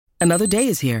Another day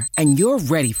is here, and you're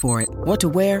ready for it. What to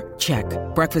wear? Check.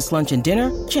 Breakfast, lunch, and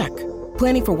dinner? Check.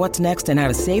 Planning for what's next and how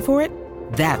to save for it?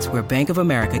 That's where Bank of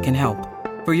America can help.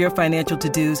 For your financial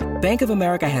to-dos, Bank of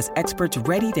America has experts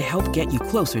ready to help get you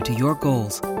closer to your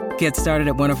goals. Get started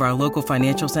at one of our local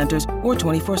financial centers or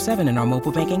 24/7 in our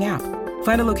mobile banking app.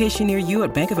 Find a location near you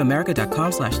at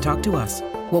bankofamerica.com/talktous.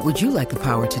 What would you like the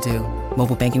power to do?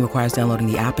 Mobile banking requires downloading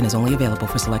the app and is only available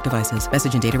for select devices.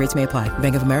 Message and data rates may apply.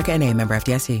 Bank of America N.A., member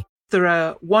FDIC. There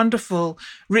are wonderful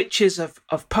riches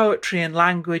of poetry and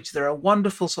language. There are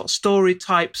wonderful sort of story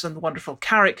types and wonderful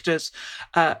characters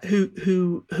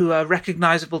who are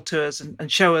recognizable to us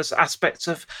and show us aspects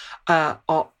of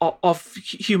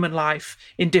human life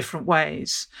in different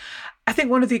ways. I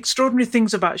think one of the extraordinary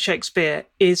things about Shakespeare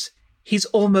is he's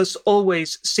almost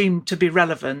always seemed to be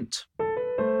relevant.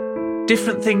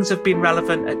 Different things have been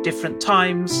relevant at different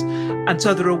times. And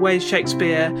so there are ways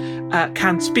Shakespeare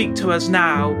can speak to us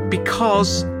now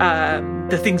because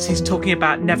the things he's talking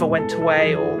about never went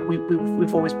away, or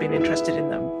we've always been interested in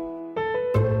them.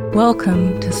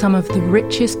 Welcome to some of the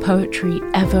richest poetry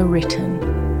ever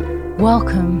written.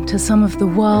 Welcome to some of the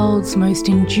world's most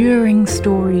enduring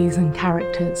stories and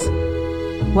characters.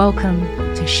 Welcome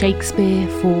to Shakespeare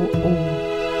for All.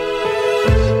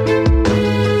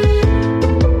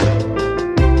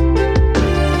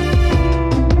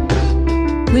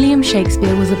 William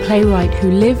Shakespeare was a playwright who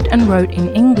lived and wrote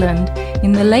in England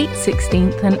in the late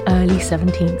 16th and early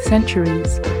 17th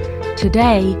centuries.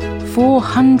 Today,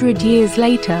 400 years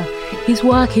later, his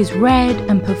work is read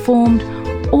and performed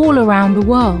all around the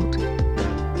world.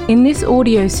 In this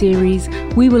audio series,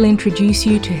 we will introduce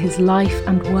you to his life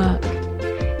and work.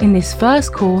 In this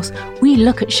first course, we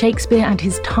look at Shakespeare and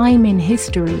his time in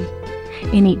history.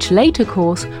 In each later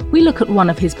course, we look at one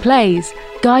of his plays,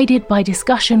 guided by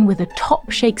discussion with a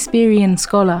top Shakespearean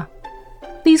scholar.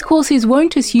 These courses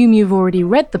won't assume you've already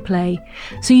read the play,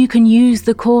 so you can use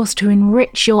the course to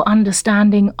enrich your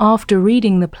understanding after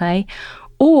reading the play,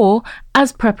 or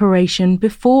as preparation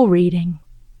before reading.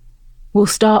 We'll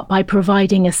start by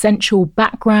providing essential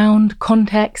background,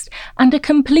 context, and a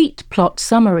complete plot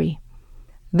summary.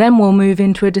 Then we'll move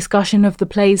into a discussion of the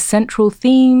play's central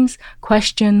themes,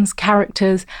 questions,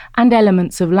 characters, and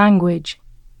elements of language.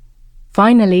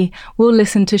 Finally, we'll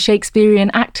listen to Shakespearean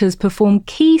actors perform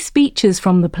key speeches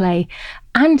from the play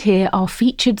and hear our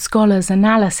featured scholar's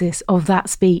analysis of that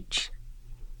speech.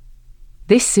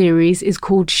 This series is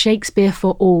called Shakespeare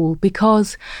for All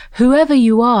because, whoever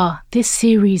you are, this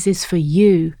series is for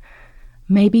you.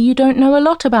 Maybe you don't know a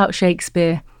lot about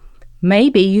Shakespeare.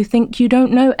 Maybe you think you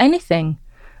don't know anything.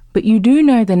 But you do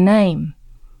know the name,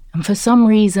 and for some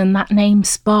reason that name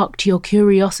sparked your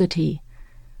curiosity.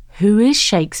 Who is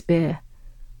Shakespeare?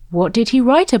 What did he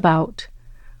write about?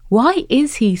 Why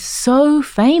is he so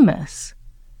famous?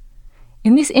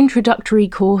 In this introductory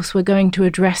course, we're going to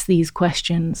address these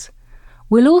questions.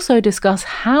 We'll also discuss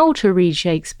how to read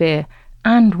Shakespeare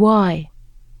and why.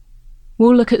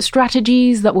 We'll look at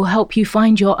strategies that will help you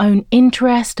find your own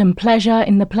interest and pleasure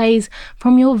in the plays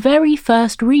from your very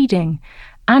first reading,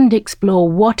 and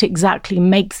explore what exactly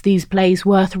makes these plays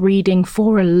worth reading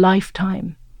for a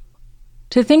lifetime.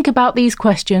 To think about these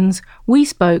questions, we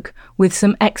spoke with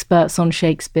some experts on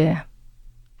Shakespeare.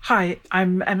 Hi,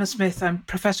 I'm Emma Smith. I'm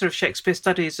Professor of Shakespeare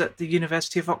Studies at the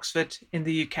University of Oxford in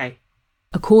the UK.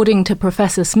 According to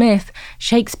Professor Smith,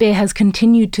 Shakespeare has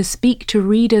continued to speak to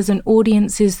readers and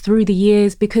audiences through the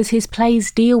years because his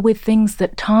plays deal with things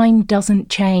that time doesn't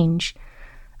change.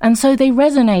 And so they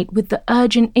resonate with the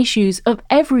urgent issues of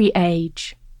every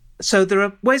age. So there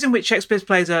are ways in which Shakespeare's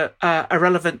plays are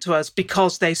relevant to us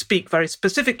because they speak very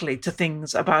specifically to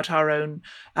things about our own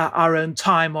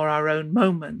time or our own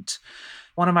moment.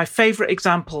 One of my favourite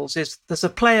examples is there's a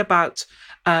play about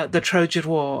the Trojan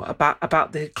War,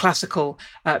 about the classical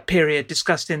period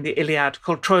discussed in the Iliad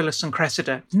called Troilus and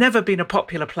Cressida. It's never been a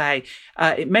popular play.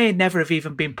 It may never have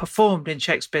even been performed in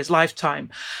Shakespeare's lifetime.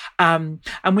 And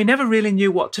we never really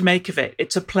knew what to make of it.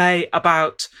 It's a play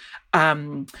about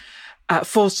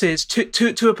forces,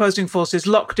 two opposing forces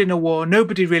locked in a war.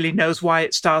 Nobody really knows why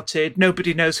it started.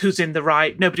 Nobody knows who's in the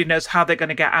right. Nobody knows how they're going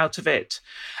to get out of it.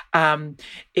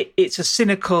 It's a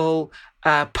cynical,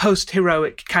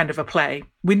 post-heroic kind of a play.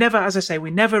 We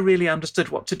never really understood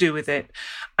what to do with it.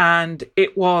 And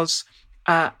it was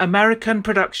American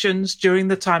productions during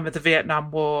the time of the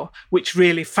Vietnam War which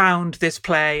really found this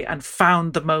play and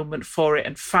found the moment for it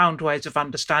and found ways of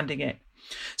understanding it.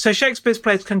 So Shakespeare's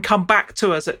plays can come back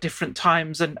to us at different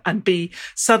times and be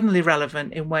suddenly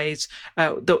relevant in ways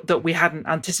that we hadn't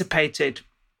anticipated.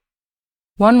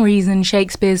 One reason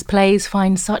Shakespeare's plays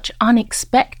find such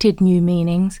unexpected new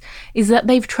meanings is that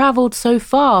they've travelled so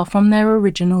far from their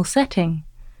original setting.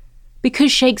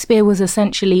 Because Shakespeare was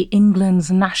essentially England's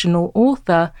national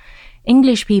author,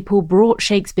 English people brought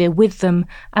Shakespeare with them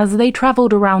as they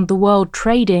travelled around the world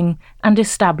trading and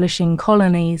establishing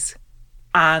colonies.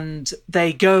 And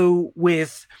they go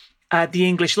with the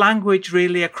English language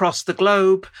really across the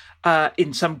globe,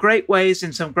 in some great ways,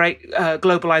 in some great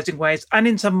globalizing ways, and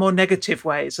in some more negative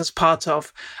ways as part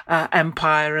of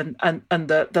empire and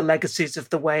the legacies of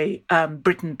the way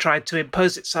Britain tried to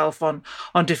impose itself on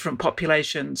different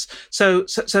populations. So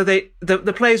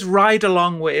the plays ride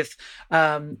along with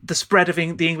the spread of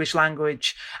the English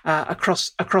language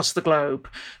across the globe.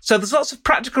 So there's lots of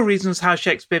practical reasons how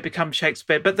Shakespeare becomes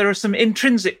Shakespeare, but there are some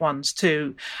intrinsic ones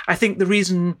too. I think the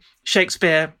reason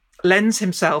Shakespeare lends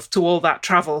himself to all that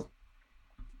travel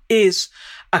is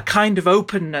a kind of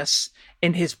openness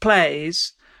in his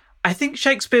plays. I think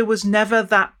Shakespeare was never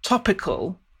that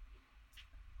topical.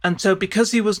 And so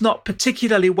because he was not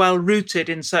particularly well rooted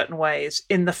in certain ways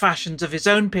in the fashions of his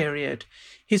own period,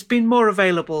 he's been more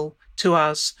available to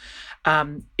us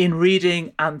in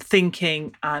reading and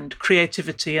thinking and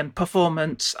creativity and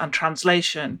performance and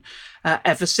translation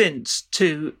ever since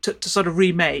to sort of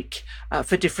remake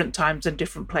for different times and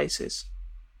different places.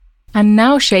 And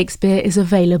now Shakespeare is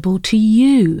available to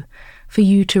you, for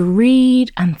you to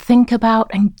read and think about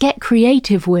and get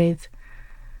creative with.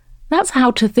 That's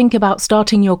how to think about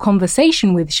starting your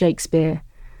conversation with Shakespeare.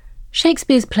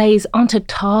 Shakespeare's plays aren't a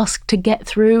task to get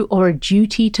through or a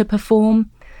duty to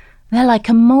perform. They're like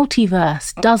a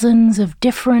multiverse, dozens of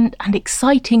different and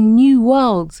exciting new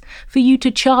worlds for you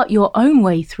to chart your own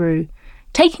way through,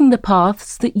 taking the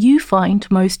paths that you find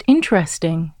most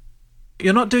interesting.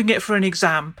 You're not doing it for an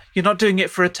exam. You're not doing it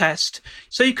for a test.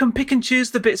 So you can pick and choose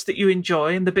the bits that you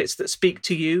enjoy and the bits that speak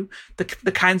to you, the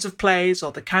kinds of plays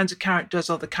or the kinds of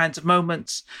characters or the kinds of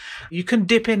moments. You can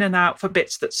dip in and out for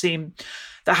bits that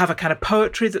have a kind of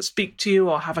poetry that speak to you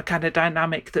or have a kind of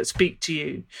dynamic that speak to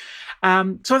you.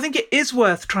 So I think it is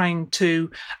worth trying to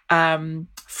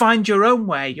find your own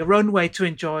way to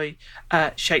enjoy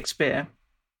Shakespeare.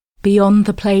 Beyond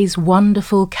the play's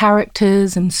wonderful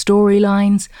characters and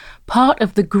storylines, part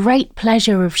of the great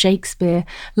pleasure of Shakespeare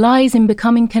lies in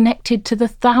becoming connected to the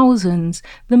thousands,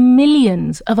 the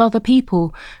millions of other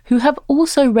people who have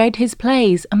also read his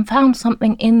plays and found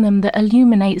something in them that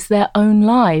illuminates their own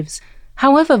lives,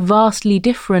 however vastly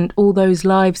different all those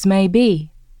lives may be.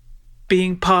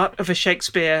 Being part of a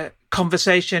Shakespeare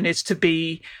conversation is to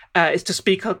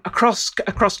speak across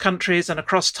countries and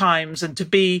across times and to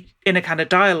be in a kind of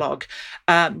dialogue,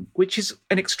 which is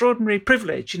an extraordinary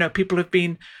privilege. You know, people have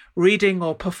been reading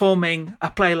or performing a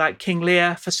play like King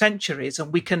Lear for centuries,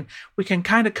 and we can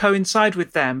kind of coincide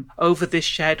with them over this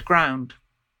shared ground.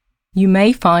 You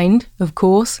may find, of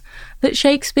course, that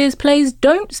Shakespeare's plays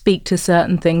don't speak to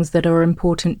certain things that are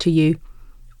important to you,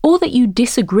 or that you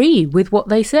disagree with what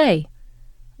they say.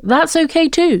 That's okay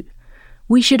too.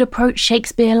 We should approach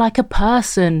Shakespeare like a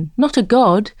person, not a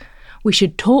god. We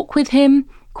should talk with him,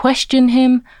 question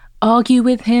him, argue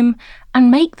with him,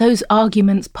 and make those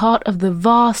arguments part of the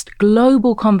vast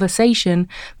global conversation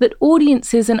that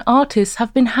audiences and artists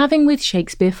have been having with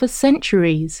Shakespeare for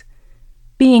centuries.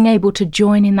 Being able to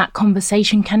join in that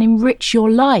conversation can enrich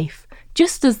your life,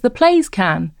 just as the plays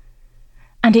can.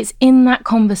 And it's in that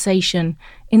conversation,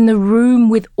 in the room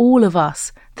with all of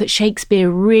us, that Shakespeare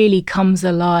really comes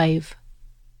alive.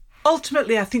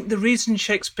 Ultimately, I think the reason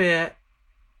Shakespeare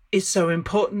is so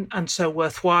important and so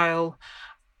worthwhile,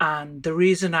 and the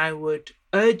reason I would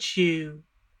urge you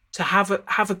to have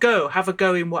a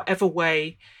go in whatever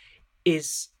way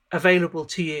is available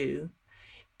to you,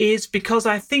 is because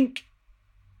I think,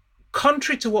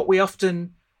 contrary to what we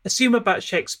often assume about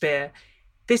Shakespeare,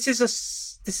 this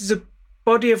is a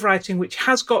body of writing which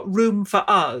has got room for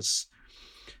us.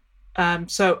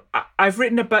 So I've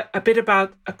written a bit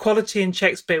about a quality in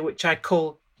Shakespeare which I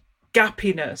call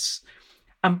gappiness.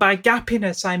 And by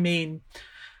gappiness, I mean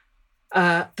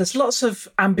there's lots of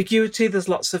ambiguity, there's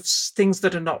lots of things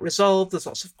that are not resolved, there's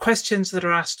lots of questions that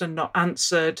are asked and not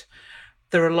answered.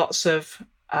 There are lots of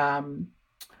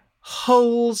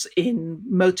holes in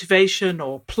motivation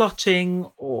or plotting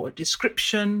or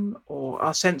description or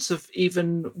our sense of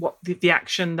even what the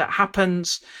action that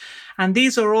happens. And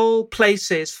these are all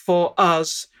places for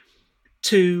us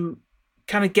to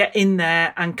kind of get in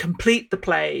there and complete the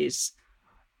plays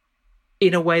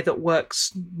in a way that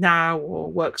works now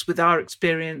or works with our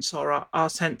experience or our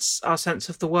sense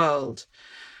of the world.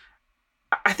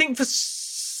 I think for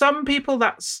some people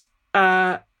that's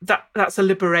a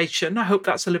liberation. I hope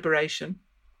that's a liberation.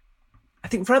 I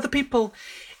think for other people,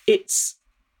 it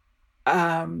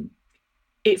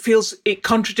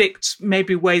contradicts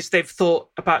maybe ways they've thought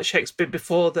about Shakespeare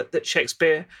before, that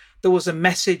Shakespeare, there was a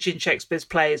message in Shakespeare's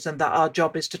plays, and that our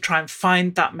job is to try and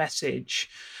find that message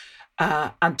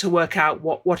and to work out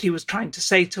what he was trying to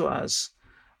say to us.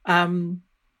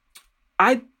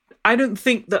 I don't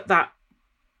think that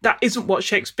isn't what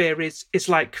Shakespeare is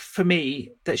like for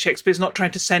me, that Shakespeare's not trying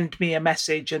to send me a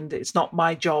message, and it's not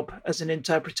my job as an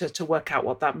interpreter to work out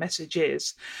what that message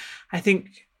is. I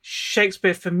think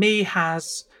Shakespeare, for me,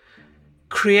 has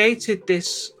created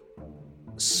this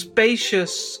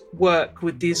spacious work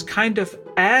with these kind of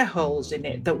air holes in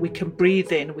it that we can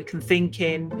breathe in, we can think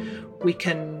in, we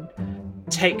can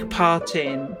take part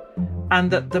in,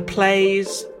 and that the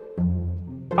plays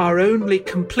are only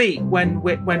complete when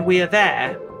we are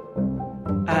there.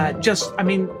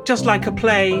 Just like a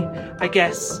play, I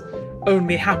guess,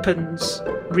 only happens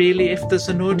really if there's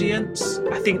an audience.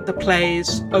 I think the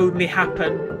plays only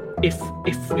happen if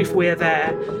we're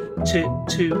there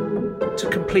to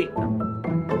complete them.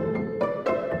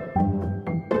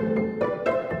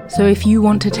 So if you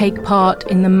want to take part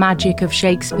in the magic of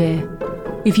Shakespeare,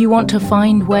 if you want to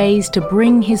find ways to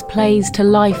bring his plays to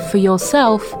life for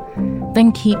yourself,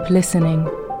 then keep listening.